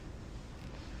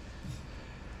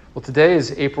Well, today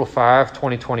is April 5,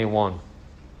 2021.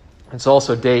 It's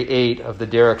also day 8 of the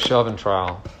Derek Chauvin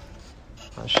trial.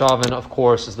 Chauvin, of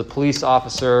course, is the police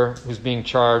officer who's being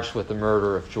charged with the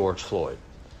murder of George Floyd.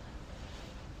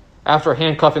 After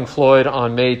handcuffing Floyd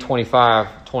on May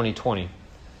 25, 2020,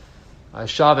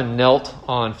 Chauvin knelt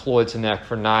on Floyd's neck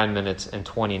for 9 minutes and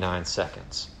 29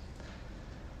 seconds.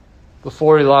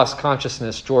 Before he lost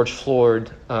consciousness, George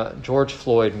Floyd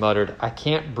muttered, "I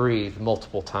can't breathe,"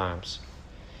 multiple times.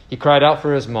 He cried out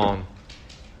for his mom,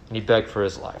 and he begged for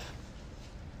his life.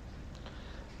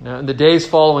 Now, in the days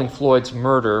following Floyd's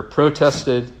murder, protests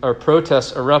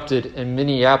erupted in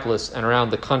Minneapolis and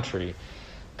around the country.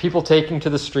 People taking to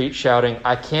the street shouting,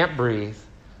 "I can't breathe,"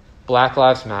 "Black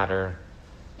Lives Matter,"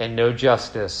 and "No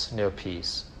justice, no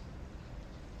peace."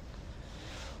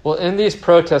 Well, in these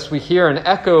protests, we hear an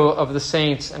echo of the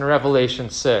saints in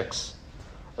Revelation 6.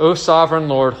 "O sovereign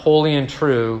Lord, holy and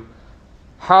true,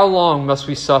 how long must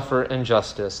we suffer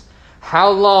injustice? How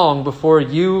long before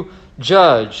you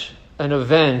judge and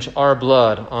avenge our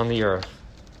blood on the earth?"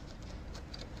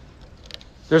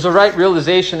 There's a right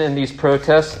realization in these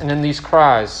protests and in these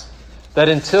cries that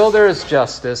until there is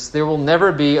justice, there will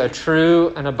never be a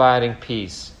true and abiding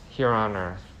peace here on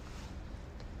earth.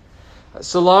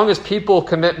 So long as people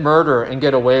commit murder and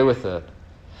get away with it,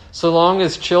 so long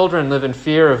as children live in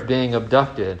fear of being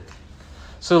abducted,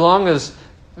 so long as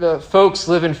folks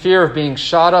live in fear of being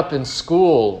shot up in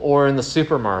school or in the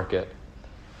supermarket,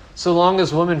 so long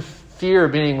as women fear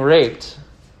being raped,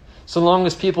 so long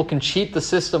as people can cheat the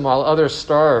system while others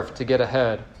starve to get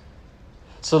ahead,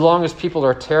 so long as people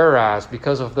are terrorized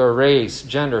because of their race,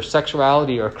 gender,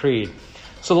 sexuality, or creed,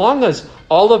 so long as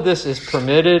all of this is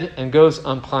permitted and goes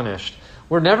unpunished,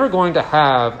 we're never going to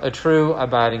have a true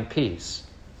abiding peace.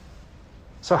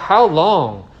 So how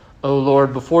long, O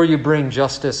Lord, before you bring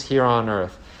justice here on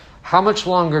earth? How much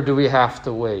longer do we have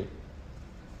to wait?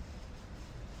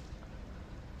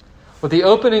 What the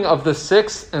opening of the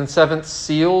 6th and 7th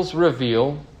seals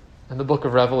reveal in the book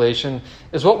of Revelation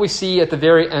is what we see at the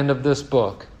very end of this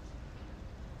book.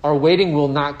 Our waiting will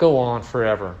not go on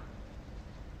forever.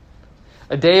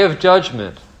 A day of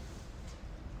judgment,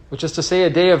 which is to say a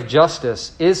day of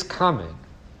justice, is coming.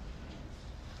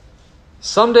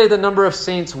 Someday the number of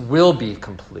saints will be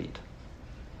complete.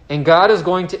 And God is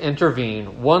going to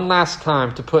intervene one last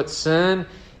time to put sin,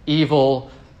 evil,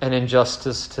 and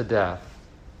injustice to death,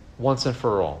 once and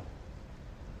for all.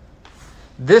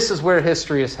 This is where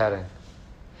history is heading.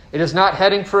 It is not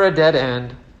heading for a dead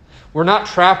end. We're not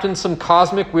trapped in some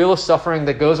cosmic wheel of suffering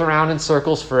that goes around in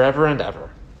circles forever and ever.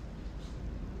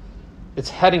 It's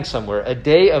heading somewhere. A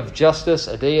day of justice,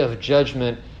 a day of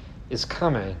judgment is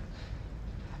coming.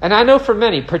 And I know for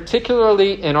many,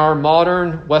 particularly in our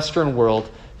modern Western world,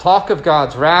 talk of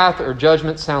God's wrath or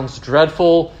judgment sounds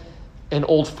dreadful and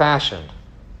old-fashioned.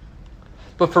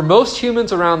 But for most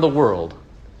humans around the world,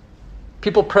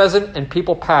 people present and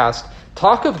people past,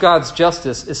 talk of God's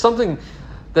justice is something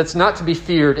that's not to be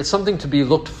feared. It's something to be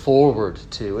looked forward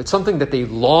to. It's something that they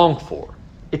long for.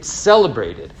 It's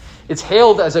celebrated. It's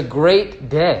hailed as a great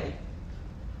day.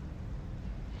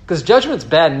 Because judgment's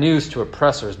bad news to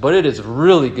oppressors, but it is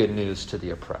really good news to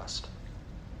the oppressed.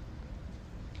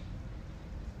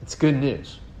 It's good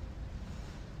news.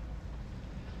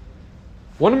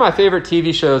 One of my favorite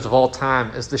TV shows of all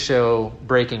time is the show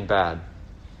Breaking Bad.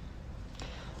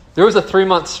 There was a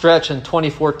 3-month stretch in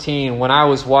 2014 when I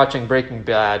was watching Breaking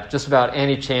Bad just about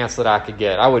any chance that I could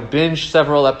get. I would binge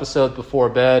several episodes before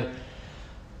bed.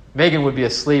 Megan would be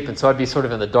asleep, and so I'd be sort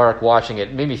of in the dark watching it.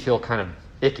 It made me feel kind of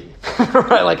icky,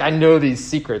 right? Like I know these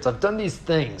secrets. I've done these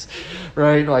things,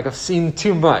 right? Like I've seen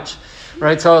too much,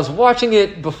 right? So I was watching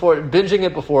it binging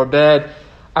it before bed.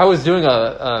 I was doing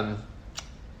a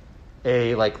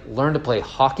learn to play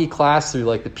hockey class through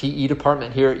like the PE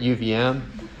department here at UVM.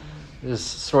 There's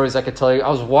stories I could tell you. I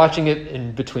was watching it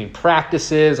in between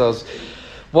practices. I was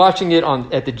watching it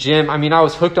at the gym. I mean, I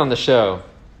was hooked on the show.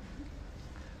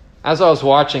 As I was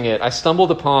watching it, I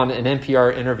stumbled upon an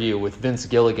NPR interview with Vince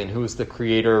Gilligan, who was the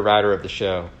creator, writer of the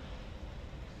show.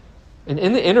 And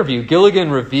in the interview, Gilligan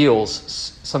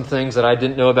reveals some things that I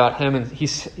didn't know about him, and he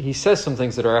says some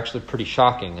things that are actually pretty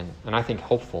shocking and I think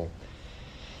hopeful.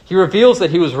 He reveals that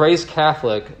he was raised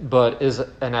Catholic, but is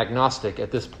an agnostic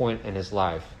at this point in his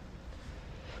life.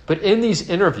 But in these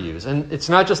interviews, and it's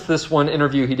not just this one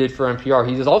interview he did for NPR,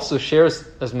 he also shares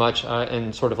as much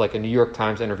in sort of like a New York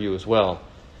Times interview as well.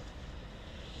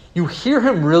 You hear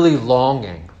him really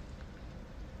longing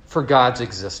for God's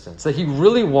existence, that he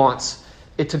really wants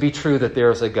it to be true that there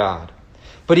is a God.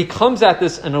 But he comes at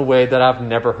this in a way that I've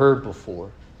never heard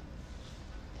before.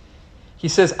 He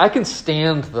says, I can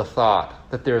stand the thought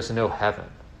that there is no heaven.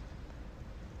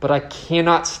 but I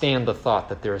cannot stand the thought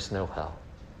that there is no hell.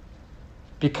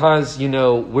 Because,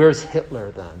 where's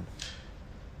Hitler then?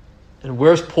 And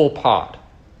where's Pol Pot?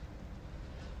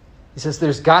 He says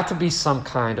there's got to be some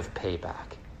kind of payback.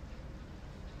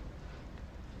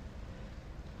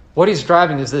 What he's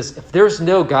driving is this: if there's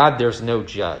no God, there's no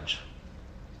judge.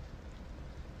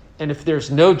 And if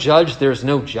there's no judge, there's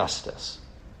no justice.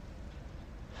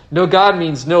 No God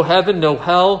means no heaven, no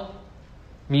hell,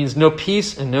 means no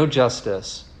peace and no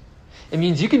justice. It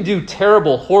means you can do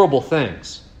terrible, horrible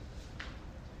things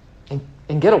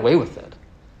and get away with it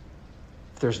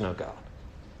if there's no God.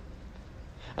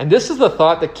 And this is the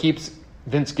thought that keeps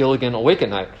Vince Gilligan awake at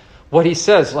night. What he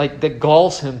says, that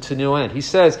galls him to no end. He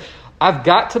says, I've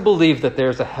got to believe that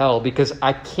there's a hell because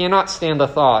I cannot stand the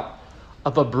thought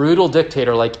of a brutal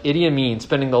dictator like Idi Amin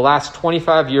spending the last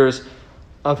 25 years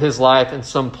of his life in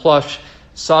some plush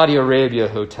Saudi Arabia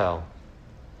hotel.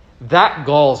 That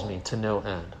galls me to no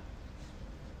end.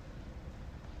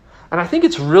 And I think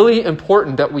it's really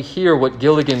important that we hear what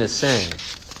Gilligan is saying.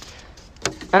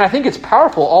 And I think it's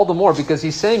powerful all the more because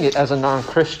he's saying it as a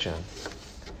non-Christian.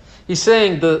 He's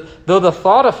saying though the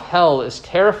thought of hell is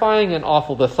terrifying and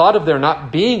awful, the thought of there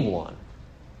not being one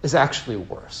is actually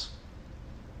worse.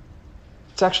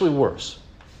 It's actually worse.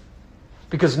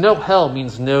 Because no hell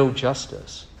means no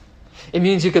justice. It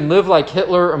means you can live like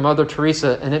Hitler or Mother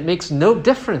Teresa and it makes no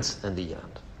difference in the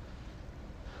end.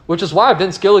 Which is why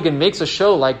Vince Gilligan makes a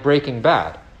show like Breaking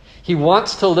Bad. He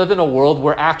wants to live in a world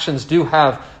where actions do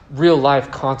have real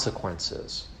life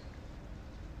consequences.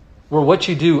 Where what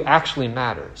you do actually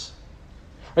matters.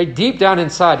 Right? Deep down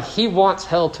inside, he wants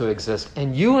hell to exist.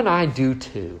 And you and I do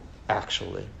too,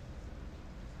 actually.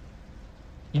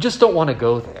 You just don't want to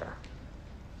go there.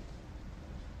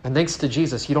 And thanks to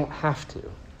Jesus, you don't have to.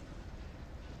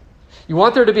 You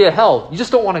want there to be a hell. You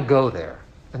just don't want to go there.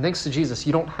 And thanks to Jesus,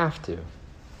 you don't have to.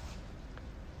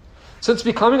 Since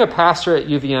becoming a pastor at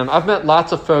UVM, I've met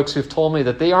lots of folks who've told me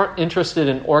that they aren't interested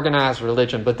in organized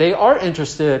religion, but they are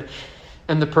interested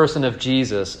in the person of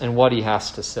Jesus and what he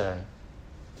has to say.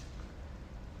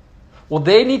 Well,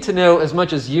 they need to know as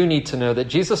much as you need to know that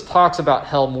Jesus talks about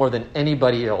hell more than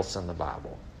anybody else in the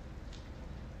Bible.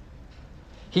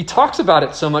 He talks about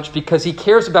it so much because he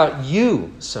cares about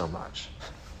you so much.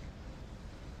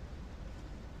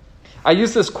 I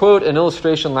used this quote in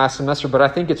illustration last semester, but I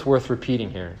think it's worth repeating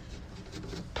here.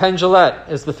 Penn Jillette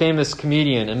is the famous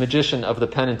comedian and magician of the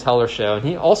Penn and Teller show, and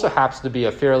he also happens to be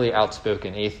a fairly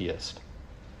outspoken atheist.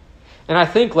 And I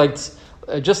think,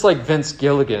 just like Vince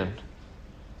Gilligan,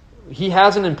 he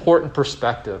has an important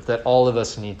perspective that all of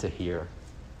us need to hear.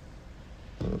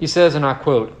 He says, and I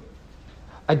quote,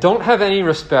 "I don't have any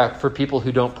respect for people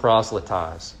who don't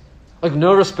proselytize.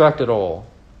 No respect at all.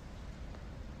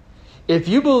 If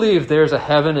you believe there's a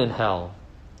heaven and hell,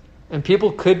 and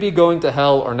people could be going to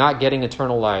hell or not getting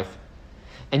eternal life,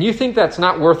 and you think that's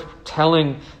not worth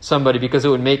telling somebody because it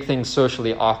would make things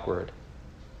socially awkward,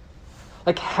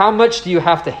 how much do you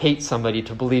have to hate somebody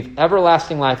to believe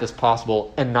everlasting life is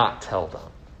possible and not tell them?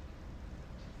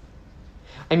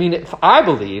 I mean, if I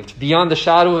believed beyond the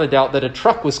shadow of a doubt that a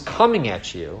truck was coming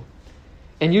at you,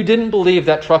 and you didn't believe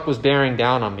that truck was bearing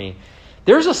down on me,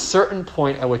 there's a certain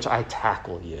point at which I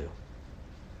tackle you.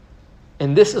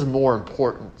 And this is more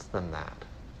important than that.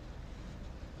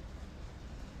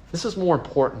 This is more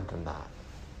important than that.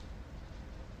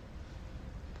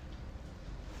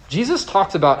 Jesus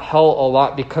talks about hell a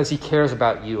lot because he cares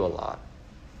about you a lot.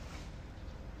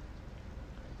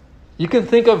 You can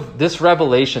think of this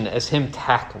revelation as him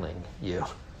tackling you.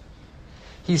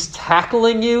 He's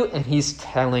tackling you and he's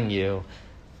telling you,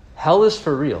 hell is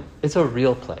for real. It's a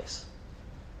real place.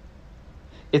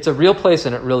 It's a real place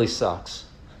and it really sucks,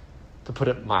 to put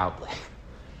it mildly.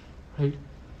 Right?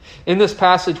 In this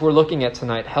passage we're looking at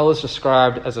tonight, hell is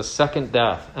described as a second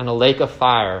death and a lake of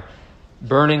fire,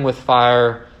 burning with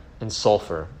fire and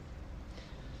sulfur.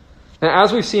 Now,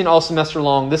 as we've seen all semester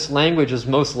long, this language is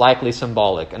most likely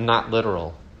symbolic and not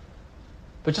literal.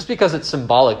 But just because it's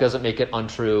symbolic doesn't make it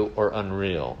untrue or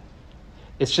unreal.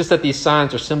 It's just that these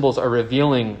signs or symbols are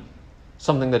revealing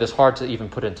something that is hard to even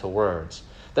put into words.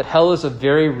 That hell is a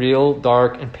very real,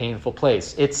 dark, and painful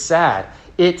place. It's sad.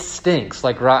 It stinks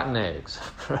like rotten eggs,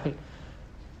 right?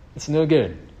 It's no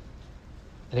good.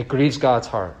 And it grieves God's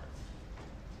heart.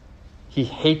 He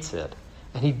hates it.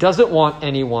 And he doesn't want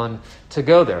anyone to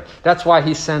go there. That's why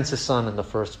he sends his son in the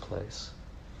first place.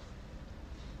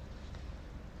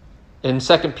 In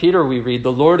 2 Peter we read,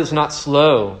 "The Lord is not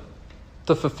slow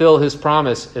to fulfill his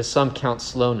promise, as some count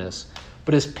slowness,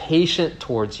 but is patient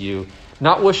towards you,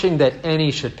 not wishing that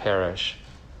any should perish,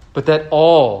 but that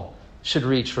all should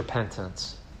reach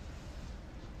repentance."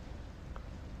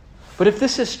 But if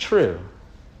this is true,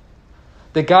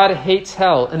 that God hates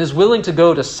hell and is willing to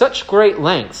go to such great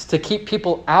lengths to keep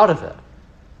people out of it,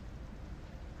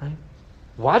 right?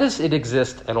 Why does it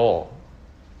exist at all?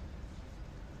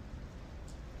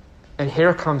 And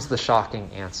here comes the shocking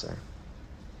answer.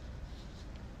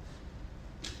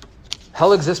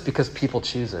 Hell exists because people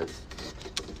choose it.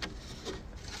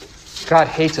 God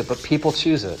hates it, but people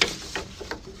choose it.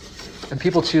 And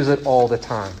people choose it all the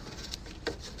time.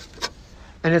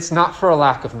 And it's not for a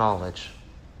lack of knowledge.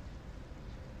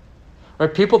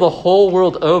 Right? People the whole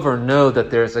world over know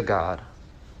that there's a God.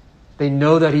 They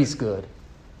know that he's good.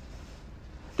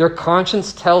 Their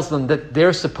conscience tells them that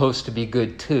they're supposed to be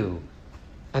good too,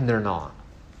 and they're not.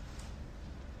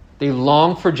 They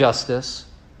long for justice,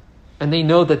 and they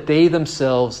know that they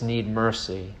themselves need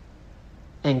mercy.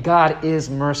 And God is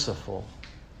merciful.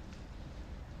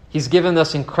 He's given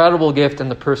us incredible gift in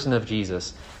the person of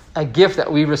Jesus, a gift that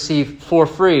we receive for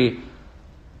free,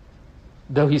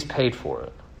 though he's paid for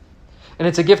it. And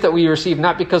it's a gift that we receive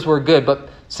not because we're good, but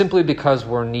simply because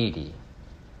we're needy.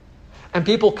 And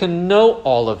people can know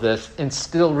all of this and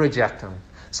still reject him,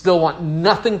 still want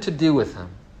nothing to do with him.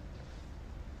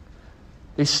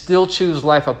 They still choose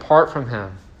life apart from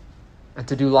him and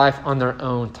to do life on their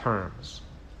own terms.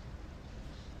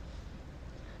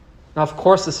 Now, of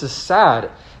course, this is sad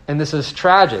and this is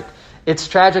tragic. It's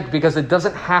tragic because it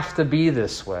doesn't have to be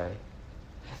this way.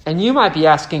 And you might be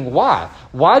asking why.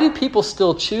 Why do people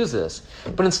still choose this?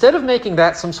 But instead of making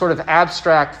that some sort of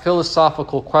abstract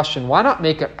philosophical question, why not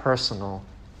make it personal?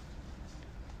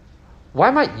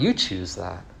 Why might you choose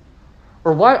that?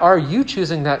 Or why are you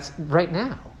choosing that right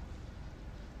now?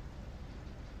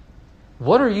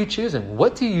 What are you choosing?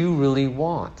 What do you really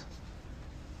want?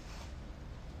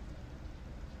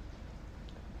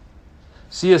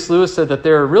 C.S. Lewis said that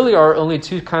there really are only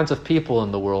two kinds of people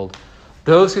in the world.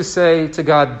 Those who say to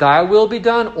God, thy will be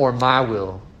done, or my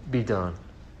will be done.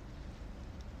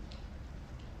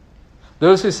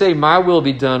 Those who say, my will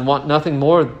be done, want nothing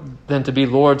more than to be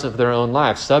lords of their own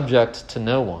lives, subject to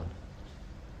no one.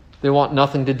 They want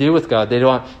nothing to do with God. They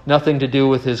want nothing to do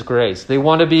with his grace. They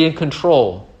want to be in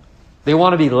control. They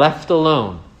want to be left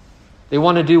alone. They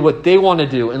want to do what they want to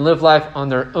do and live life on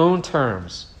their own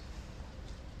terms.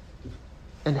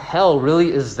 And hell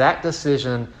really is that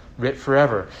decision writ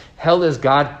forever. Hell is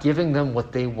God giving them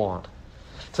what they want.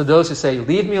 To those who say,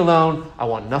 leave me alone, I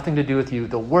want nothing to do with you,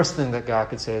 the worst thing that God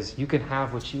could say is, you can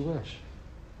have what you wish.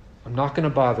 I'm not going to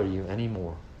bother you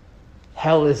anymore.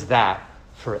 Hell is that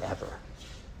forever.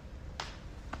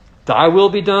 Thy will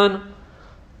be done,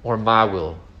 or my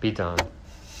will be done.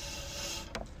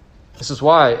 This is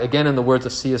why, again, in the words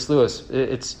of C.S. Lewis,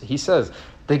 he says,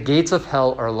 the gates of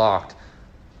hell are locked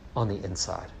on the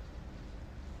inside.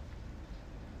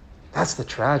 That's the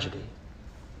tragedy.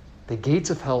 The gates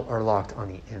of hell are locked on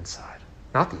the inside,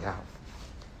 not the out.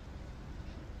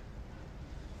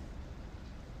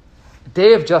 The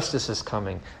day of justice is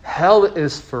coming. Hell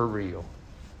is for real.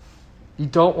 You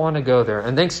don't want to go there.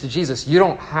 And thanks to Jesus, you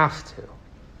don't have to.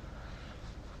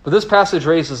 But this passage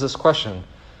raises this question.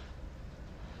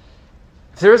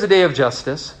 If there is a day of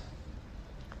justice,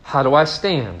 how do I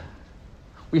stand?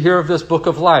 We hear of this book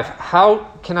of life. How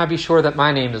can I be sure that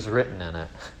my name is written in it?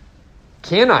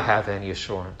 Can I have any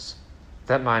assurance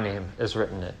that my name is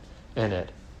written in it?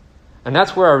 And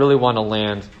that's where I really want to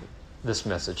land this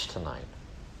message tonight.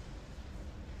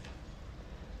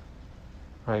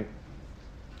 Right?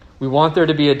 We want there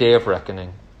to be a day of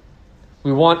reckoning.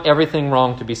 We want everything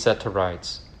wrong to be set to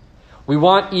rights. We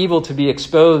want evil to be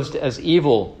exposed as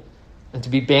evil and to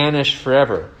be banished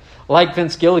forever. Like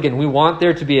Vince Gilligan, we want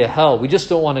there to be a hell. We just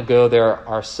don't want to go there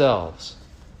ourselves.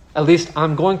 At least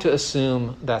I'm going to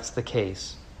assume that's the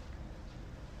case.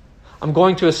 I'm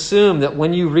going to assume that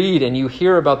when you read and you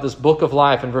hear about this book of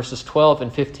life in verses 12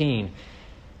 and 15,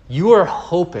 you are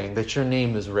hoping that your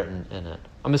name is written in it.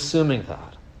 I'm assuming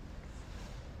that.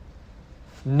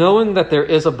 Knowing that there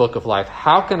is a book of life,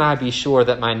 how can I be sure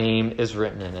that my name is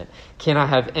written in it? Can I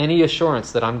have any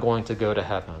assurance that I'm going to go to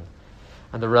heaven?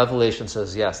 And the Revelation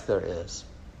says, yes, there is.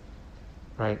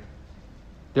 Right?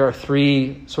 There are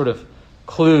three sort of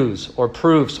clues or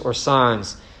proofs or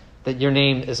signs that your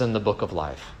name is in the book of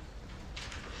life.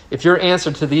 If your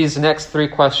answer to these next three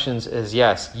questions is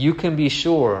yes, you can be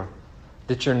sure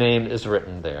that your name is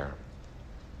written there.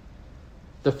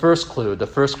 The first clue, the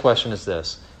first question is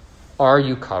this: are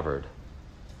you covered?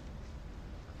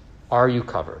 Are you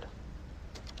covered?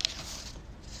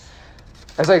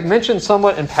 As I mentioned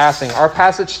somewhat in passing, our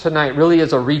passage tonight really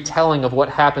is a retelling of what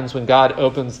happens when God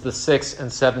opens the 6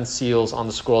 and 7 seals on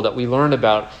the scroll that we learned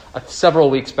about several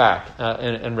weeks back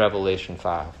in Revelation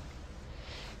 5.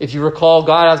 If you recall,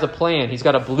 God has a plan. He's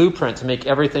got a blueprint to make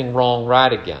everything wrong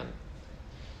right again.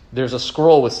 There's a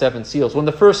scroll with 7 seals. When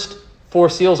the first 4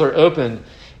 seals are opened,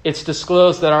 it's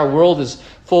disclosed that our world is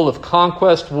full of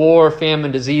conquest, war,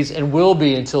 famine, disease, and will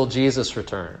be until Jesus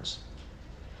returns.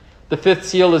 The 5th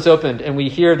seal is opened, and we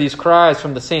hear these cries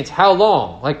from the saints. How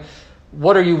long? Like,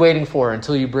 what are you waiting for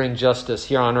until you bring justice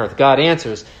here on earth? God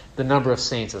answers, the number of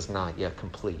saints is not yet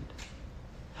complete.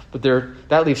 But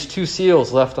that leaves 2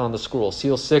 seals left on the scroll,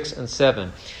 seal 6 and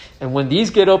 7. And when these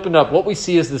get opened up, what we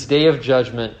see is this day of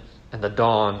judgment and the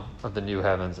dawn of the new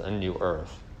heavens and new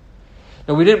earth.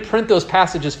 Now, we didn't print those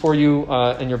passages for you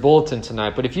in your bulletin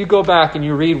tonight, but if you go back and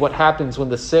you read what happens when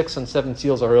the 6 and 7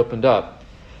 seals are opened up,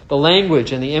 the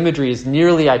language and the imagery is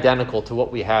nearly identical to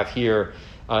what we have here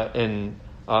in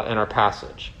our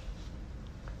passage.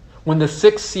 When the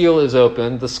 6th seal is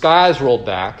opened, the sky is rolled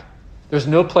back. There's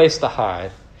no place to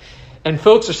hide. And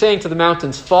folks are saying to the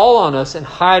mountains, fall on us and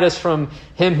hide us from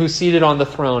him who's seated on the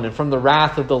throne and from the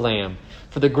wrath of the Lamb.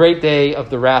 For the great day of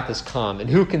the wrath has come. And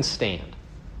who can stand?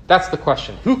 That's the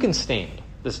question. Who can stand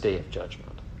this day of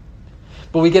judgment?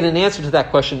 But we get an answer to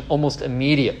that question almost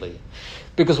immediately.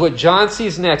 Because what John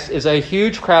sees next is a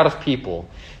huge crowd of people,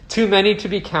 too many to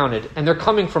be counted, and they're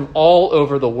coming from all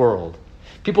over the world.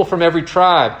 People from every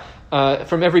tribe,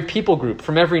 from every people group,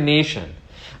 from every nation.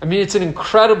 I mean, it's an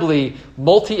incredibly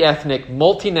multi-ethnic,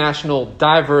 multinational,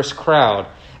 diverse crowd,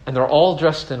 and they're all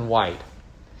dressed in white.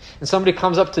 And somebody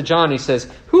comes up to John and he says,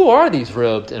 who are these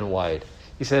robed in white?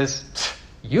 He says,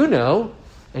 you know.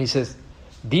 And he says,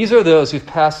 these are those who've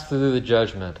passed through the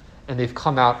judgment, and they've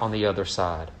come out on the other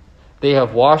side. They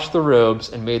have washed the robes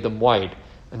and made them white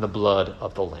in the blood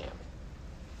of the Lamb.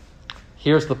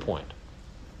 Here's the point.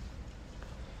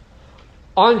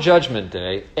 On Judgment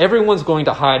Day, everyone's going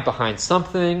to hide behind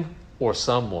something or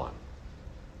someone.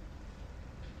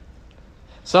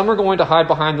 Some are going to hide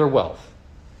behind their wealth.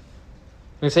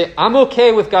 They say, I'm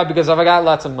okay with God because I've got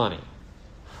lots of money.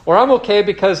 Or I'm okay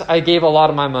because I gave a lot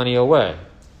of my money away.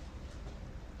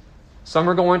 Some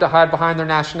are going to hide behind their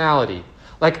nationality.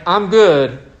 Like, I'm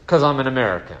good because I'm an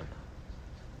American.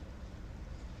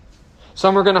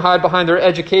 Some are going to hide behind their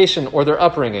education or their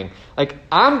upbringing. Like,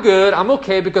 I'm good, I'm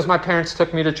okay because my parents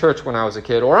took me to church when I was a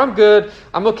kid. Or I'm good,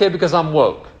 I'm okay because I'm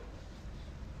woke.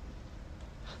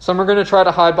 Some are going to try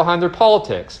to hide behind their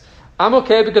politics. I'm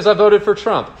okay because I voted for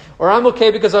Trump. Or I'm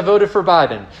okay because I voted for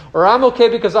Biden. Or I'm okay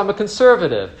because I'm a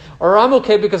conservative. Or I'm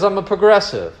okay because I'm a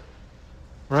progressive.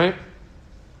 Right?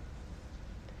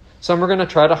 Some are going to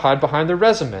try to hide behind their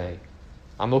resume.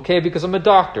 I'm okay because I'm a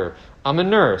doctor. I'm a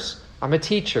nurse. I'm a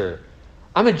teacher.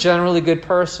 I'm a generally good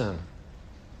person.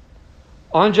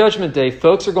 On Judgment Day,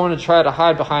 folks are going to try to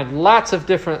hide behind lots of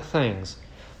different things.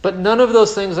 But none of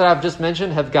those things that I've just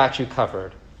mentioned have got you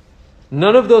covered.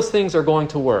 None of those things are going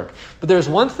to work. But there's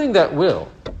one thing that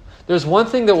will. There's one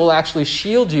thing that will actually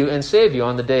shield you and save you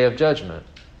on the day of judgment.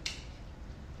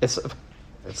 It's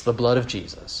the blood of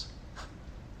Jesus.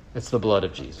 It's the blood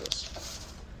of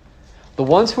Jesus. The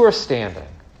ones who are standing,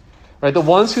 right, the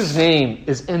ones whose name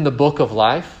is in the book of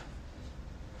life,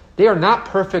 they are not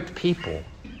perfect people.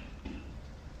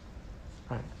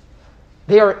 Right?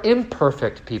 They are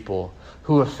imperfect people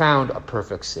who have found a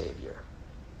perfect Savior.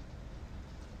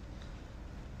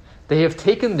 They have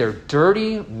taken their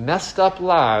dirty, messed up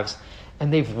lives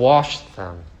and they've washed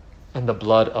them in the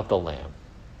blood of the Lamb.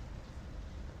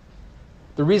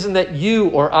 The reason that you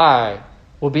or I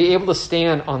will be able to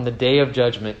stand on the day of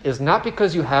judgment is not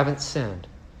because you haven't sinned,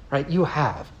 right? You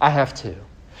have. I have too.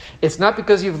 It's not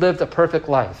because you've lived a perfect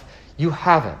life. You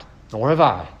haven't, nor have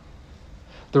I.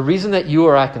 The reason that you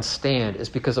or I can stand is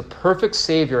because a perfect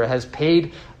Savior has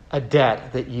paid a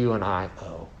debt that you and I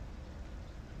owe.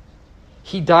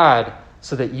 He died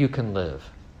so that you can live.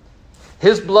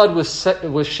 His blood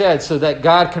was shed so that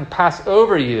God can pass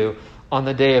over you on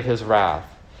the day of his wrath.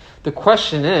 The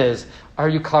question is, are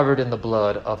you covered in the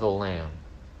blood of the Lamb?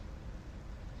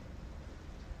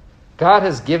 God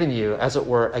has given you, as it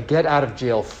were, a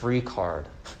get-out-of-jail-free card.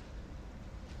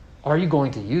 Are you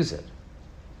going to use it?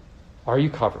 Are you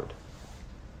covered?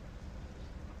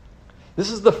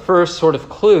 This is the first sort of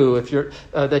clue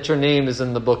that your name is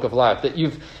in the book of life, that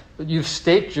you've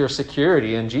staked your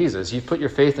security in Jesus. You've put your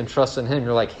faith and trust in him.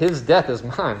 You're like, his death is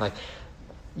mine. Like,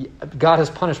 God has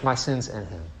punished my sins in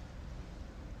him.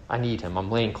 I need him.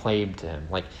 I'm laying claim to him.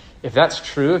 Like, if that's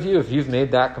true of you, if you've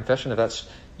made that confession, if that's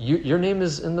your name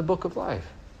is in the book of life.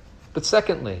 But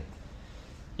secondly,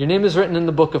 your name is written in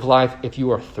the book of life if you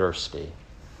are thirsty.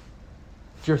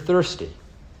 If you're thirsty.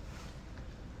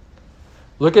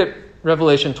 Look at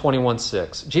Revelation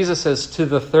 21:6. Jesus says, to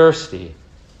the thirsty,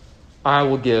 I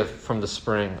will give from the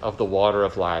spring of the water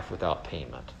of life without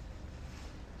payment.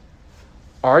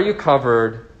 Are you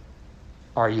covered?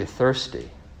 Are you thirsty?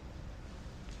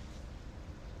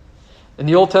 In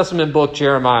the Old Testament book,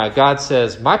 Jeremiah, God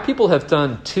says, my people have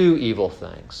done two evil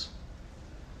things.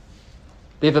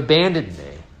 They've abandoned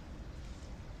me,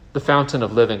 the fountain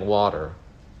of living water,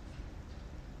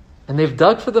 and they've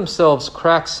dug for themselves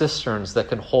cracked cisterns that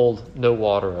can hold no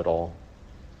water at all.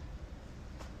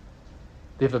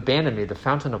 They've abandoned me, the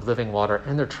fountain of living water,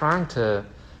 and they're trying to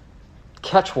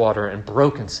catch water in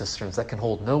broken cisterns that can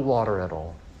hold no water at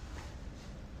all.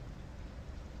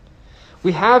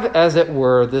 We have, as it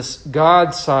were, this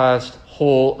God-sized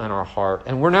hole in our heart,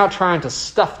 and we're now trying to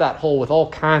stuff that hole with all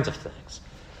kinds of things.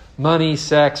 Money,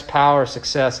 sex, power,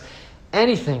 success,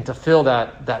 anything to fill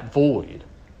that void.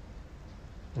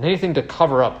 And anything to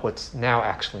cover up what's now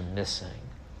actually missing.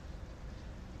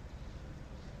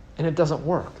 And it doesn't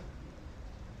work.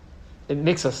 It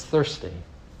makes us thirsty.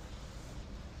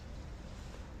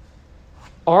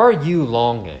 Are you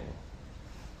longing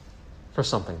for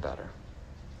something better?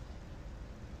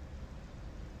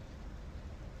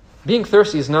 Being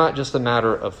thirsty is not just a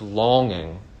matter of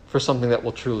longing for something that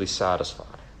will truly satisfy.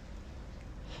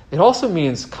 It also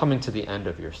means coming to the end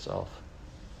of yourself.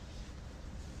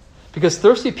 Because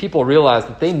thirsty people realize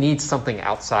that they need something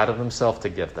outside of themselves to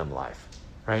give them life,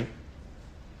 right?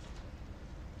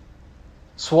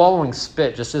 Swallowing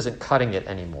spit just isn't cutting it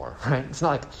anymore, right? It's not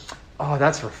like, oh,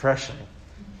 that's refreshing.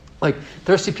 Like,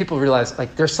 thirsty people realize,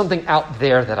 like, there's something out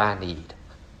there that I need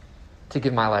to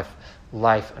give my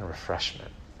life and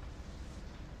refreshment.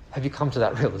 Have you come to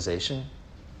that realization?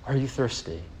 Are you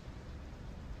thirsty?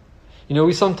 You know,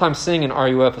 we sometimes sing in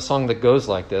RUF a song that goes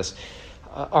like this.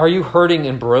 Are you hurting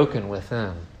and broken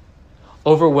within?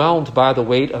 Overwhelmed by the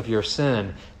weight of your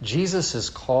sin? Jesus is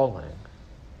calling.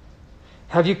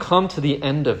 Have you come to the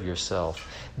end of yourself?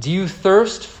 Do you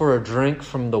thirst for a drink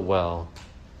from the well?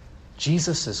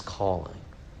 Jesus is calling.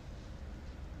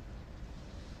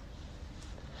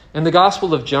 In the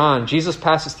Gospel of John, Jesus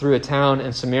passes through a town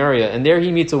in Samaria, and there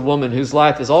he meets a woman whose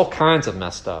life is all kinds of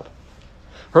messed up.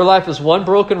 Her life is one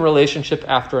broken relationship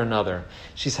after another.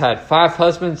 She's had 5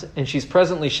 husbands, and she's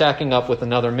presently shacking up with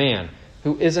another man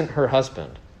who isn't her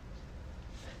husband.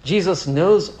 Jesus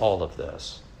knows all of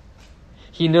this.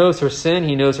 He knows her sin,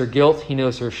 he knows her guilt, he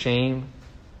knows her shame.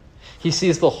 He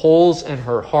sees the holes in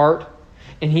her heart,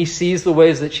 and he sees the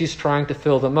ways that she's trying to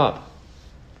fill them up.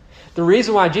 The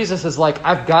reason why Jesus is like,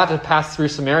 I've got to pass through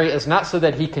Samaria is not so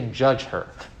that he can judge her.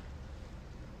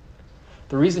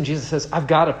 The reason Jesus says, I've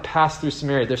got to pass through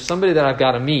Samaria, there's somebody that I've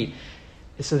got to meet,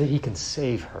 is so that he can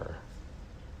save her.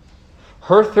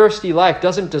 Her thirsty life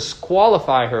doesn't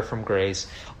disqualify her from grace.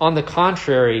 On the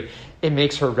contrary, it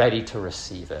makes her ready to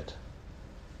receive it.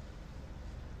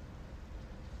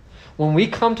 When we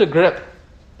come to grips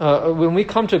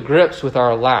with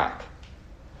our lack,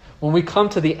 when we come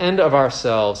to the end of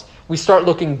ourselves, we start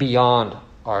looking beyond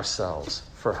ourselves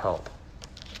for help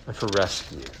and for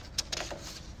rescue.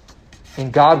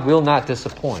 And God will not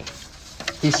disappoint.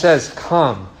 He says,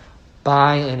 come,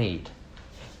 buy and eat.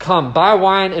 Come, buy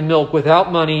wine and milk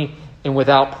without money and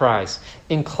without price.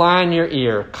 Incline your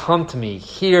ear, come to me,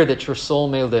 hear that your soul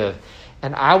may live.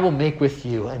 And I will make with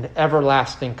you an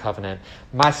everlasting covenant,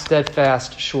 my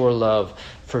steadfast, sure love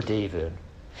for David.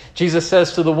 Jesus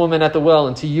says to the woman at the well,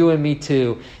 and to you and me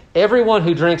too, everyone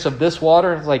who drinks of this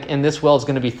water, like in this well, is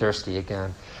going to be thirsty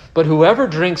again. But whoever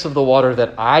drinks of the water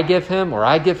that I give him or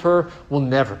I give her will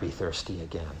never be thirsty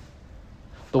again.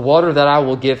 The water that I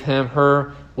will give him,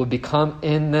 her, will become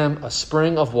in them a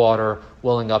spring of water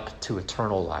welling up to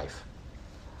eternal life.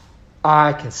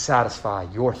 I can satisfy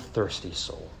your thirsty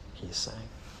soul, he's saying.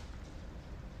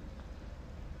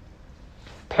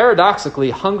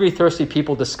 Paradoxically, hungry, thirsty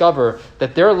people discover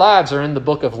that their lives are in the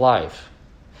book of life.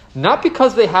 Not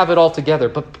because they have it all together,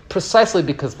 but precisely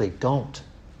because they don't.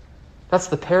 That's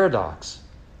the paradox.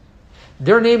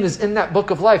 Their name is in that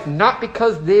book of life, not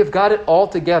because they've got it all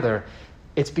together.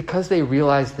 It's because they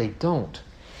realize they don't.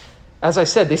 As I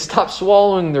said, they stopped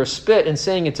swallowing their spit and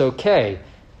saying it's okay.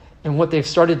 And what they've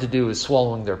started to do is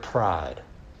swallowing their pride.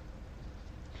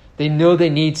 They know they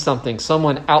need something,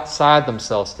 someone outside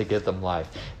themselves to give them life.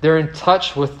 They're in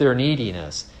touch with their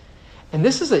neediness. And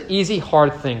this is an easy,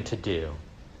 hard thing to do.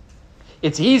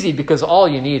 It's easy because all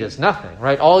you need is nothing,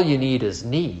 right? All you need is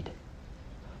need.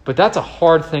 But that's a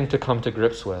hard thing to come to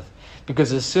grips with.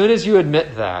 Because as soon as you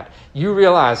admit that, you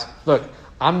realize, look,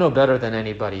 I'm no better than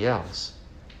anybody else.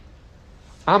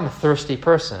 I'm a thirsty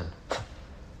person.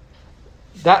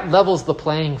 That levels the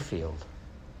playing field.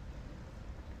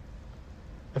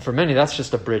 And for many, that's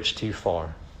just a bridge too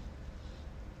far.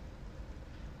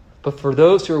 but for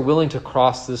those who are willing to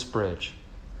cross this bridge,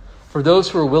 for those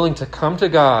who are willing to come to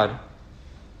God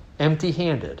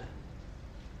empty-handed,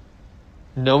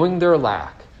 knowing their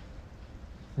lack,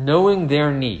 knowing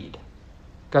their need,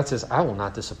 God says, I will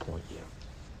not disappoint you.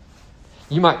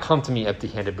 You might come to me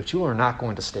empty-handed, but you are not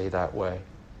going to stay that way.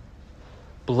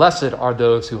 Blessed are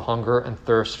those who hunger and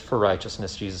thirst for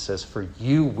righteousness, Jesus says, for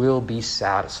you will be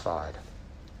satisfied.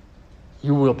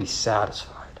 You will be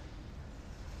satisfied.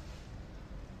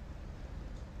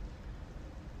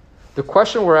 The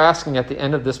question we're asking at the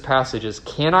end of this passage is,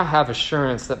 can I have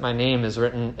assurance that my name is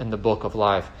written in the book of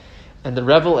life? And the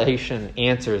Revelation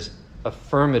answers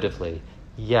affirmatively,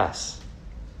 yes.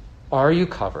 Are you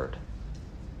covered?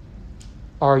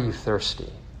 Are you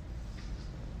thirsty?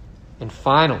 And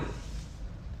finally,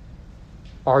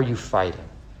 are you fighting?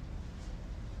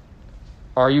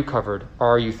 Are you covered?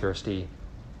 Are you thirsty?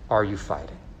 Are you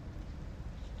fighting?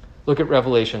 Look at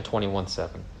Revelation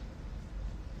 21:7. It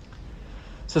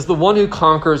says, the one who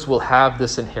conquers will have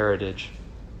this inheritance,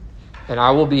 and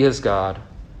I will be his God,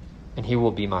 and he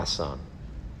will be my son.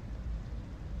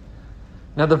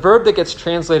 Now, the verb that gets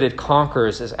translated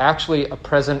conquers is actually a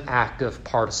present active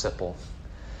participle.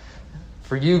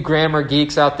 For you grammar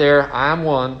geeks out there, I am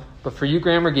one, but for you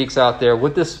grammar geeks out there,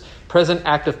 what this present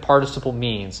active participle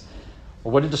means,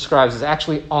 or what it describes, is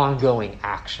actually ongoing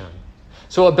action.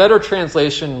 So a better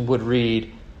translation would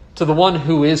read, to the one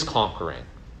who is conquering.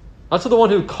 Not to the one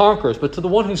who conquers, but to the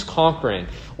one who's conquering,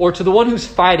 or to the one who's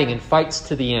fighting and fights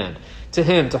to the end. To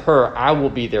him, to her, I will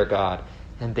be their God,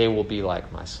 and they will be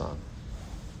like my son.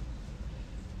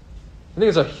 I think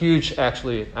it's a huge, I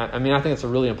think it's a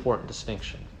really important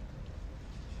distinction.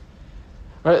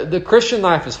 Right? The Christian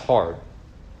life is hard.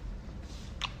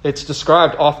 It's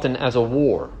described often as a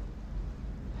war.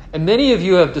 And many of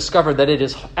you have discovered that it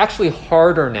is actually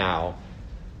harder now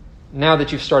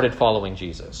that you've started following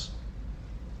Jesus.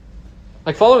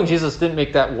 Like, following Jesus didn't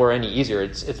make that war any easier.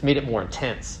 It's made it more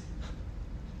intense.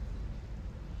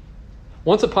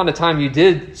 Once upon a time, you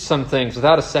did some things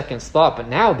without a second's thought, but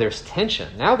now there's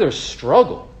tension. Now there's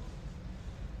struggle.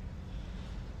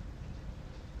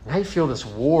 Now you feel this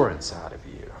war inside of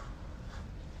you.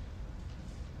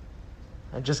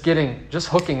 And just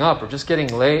hooking up, or just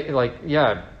getting laid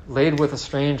with a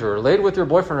stranger, or laid with your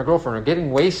boyfriend or girlfriend, or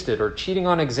getting wasted, or cheating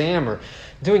on exam, or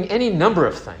doing any number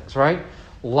of things, right?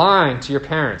 Lying to your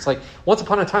parents. Like, once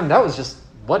upon a time, that was just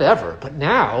whatever. But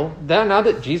now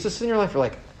that Jesus is in your life, you're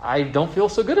like, I don't feel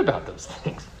so good about those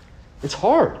things. It's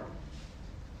hard.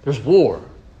 There's war.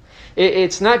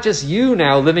 It's not just you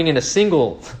now living in a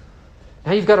single.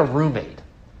 Now you've got a roommate.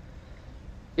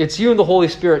 It's you and the Holy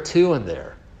Spirit too in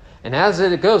there. And as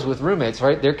it goes with roommates,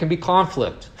 right, there can be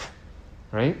conflict,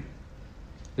 right?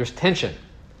 There's tension.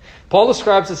 Paul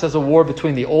describes this as a war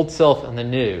between the old self and the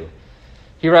new.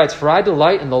 He writes, for I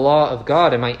delight in the law of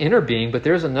God in my inner being, but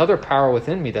there's another power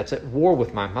within me that's at war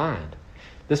with my mind.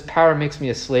 This power makes me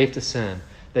a slave to sin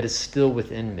that is still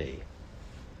within me.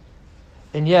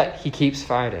 And yet, he keeps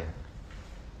fighting.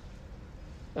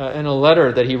 In a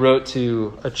letter that he wrote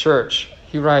to a church,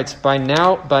 he writes, by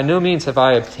no means have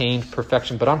I obtained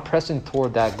perfection, but I'm pressing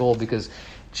toward that goal because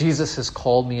Jesus has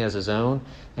called me as his own,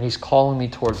 and he's calling me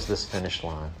towards this finish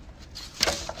line.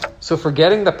 So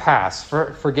forgetting the past,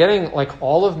 forgetting like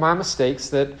all of my mistakes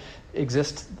that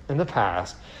exist in the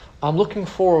past, I'm looking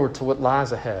forward to what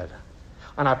lies ahead.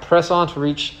 And I press on to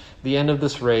reach the end of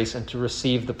this race and to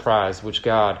receive the prize which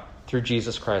God, through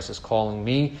Jesus Christ, is calling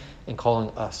me and calling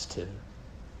us to.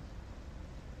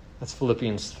 That's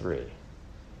Philippians 3.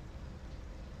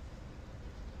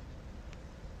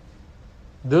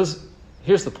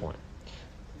 Here's the point.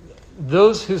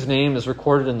 Those whose name is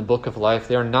recorded in the book of life,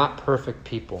 they are not perfect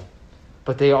people,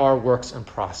 but they are works in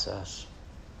process.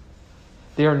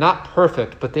 They are not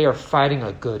perfect, but they are fighting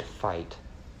a good fight.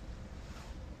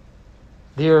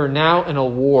 They are now in a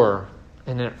war,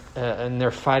 and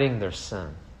they're fighting their sin.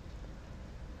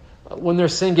 When their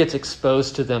sin gets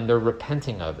exposed to them, they're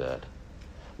repenting of it.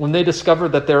 When they discover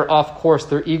that they're off course,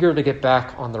 they're eager to get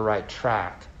back on the right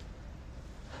track.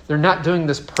 They're not doing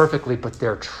this perfectly, but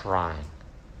they're trying.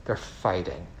 They're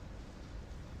fighting.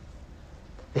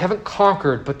 They haven't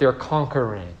conquered, but they're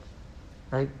conquering.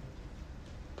 Right?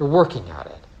 They're working at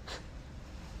it.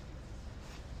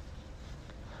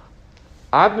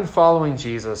 I've been following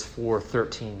Jesus for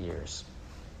 13 years.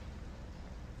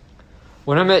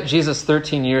 When I met Jesus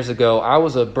 13 years ago, I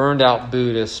was a burned out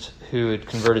Buddhist who had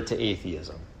converted to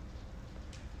atheism.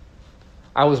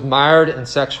 I was mired in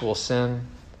sexual sin.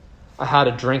 I had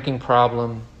a drinking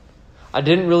problem. I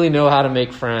didn't really know how to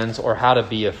make friends or how to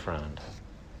be a friend.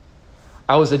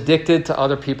 I was addicted to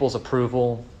other people's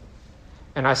approval.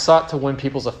 and I sought to win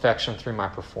people's affection through my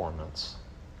performance.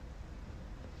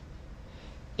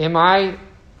 Am I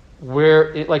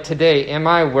today, am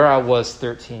I where I was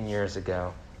 13 years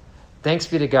ago? Thanks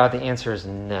be to God, the answer is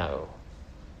no.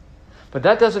 But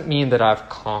that doesn't mean that I've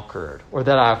conquered or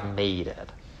that I've made it.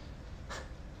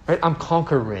 Right? I'm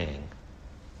conquering.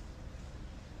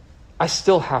 I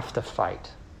still have to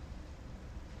fight.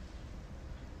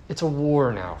 It's a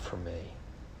war now for me.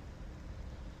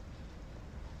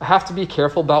 I have to be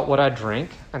careful about what I drink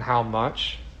and how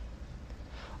much.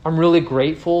 I'm really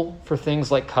grateful for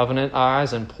things like Covenant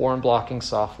Eyes and porn blocking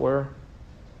software.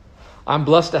 I'm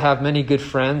blessed to have many good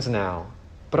friends now,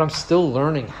 but I'm still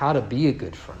learning how to be a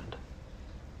good friend.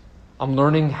 I'm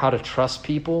learning how to trust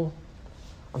people.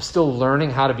 I'm still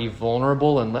learning how to be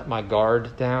vulnerable and let my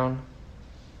guard down.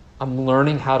 I'm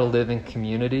learning how to live in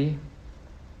community.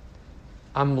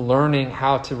 I'm learning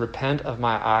how to repent of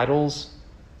my idols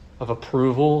of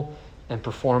approval and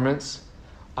performance.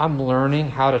 I'm learning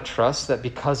how to trust that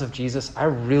because of Jesus, I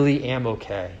really am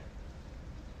okay.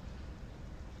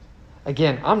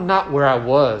 Again, I'm not where I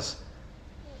was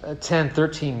 10,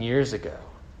 13 years ago.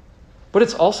 But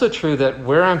it's also true that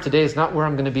where I'm today is not where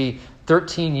I'm going to be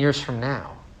 13 years from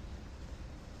now.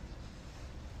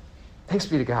 Thanks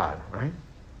be to God, right?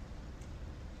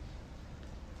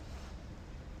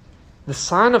 The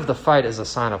sign of the fight is a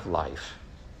sign of life.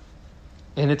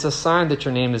 And it's a sign that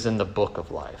your name is in the book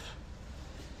of life.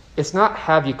 It's not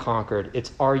have you conquered,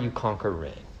 it's are you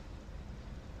conquering.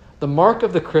 The mark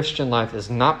of the Christian life is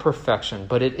not perfection,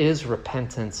 but it is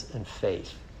repentance and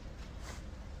faith.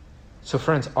 So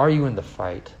friends, are you in the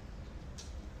fight?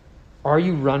 Are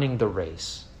you running the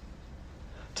race?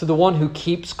 To the one who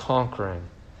keeps conquering,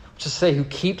 which is to say who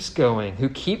keeps going, who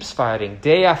keeps fighting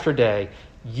day after day,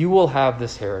 you will have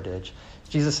this heritage.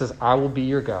 Jesus says, I will be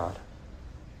your God,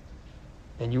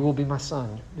 and you will be my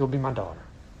son, you'll be my daughter.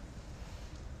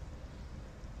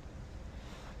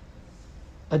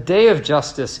 A day of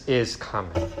justice is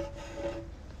coming.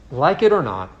 Like it or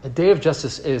not, a day of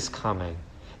justice is coming.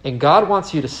 And God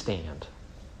wants you to stand.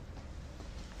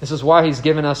 This is why he's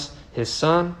given us his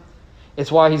son.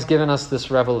 It's why he's given us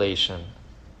this revelation.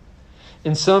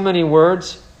 In so many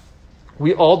words,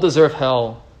 we all deserve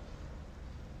hell,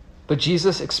 but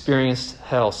Jesus experienced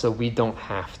hell so we don't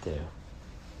have to.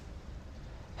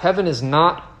 Heaven is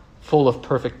not full of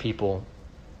perfect people,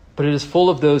 but it is full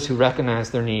of those who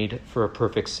recognize their need for a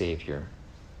perfect Savior.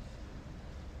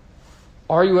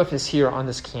 RUF is here on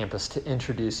this campus to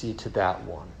introduce you to that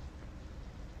one.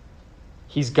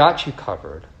 He's got you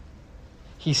covered.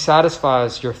 He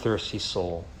satisfies your thirsty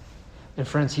soul. And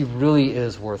friends, he really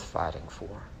is worth fighting for.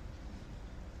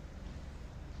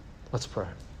 Let's pray.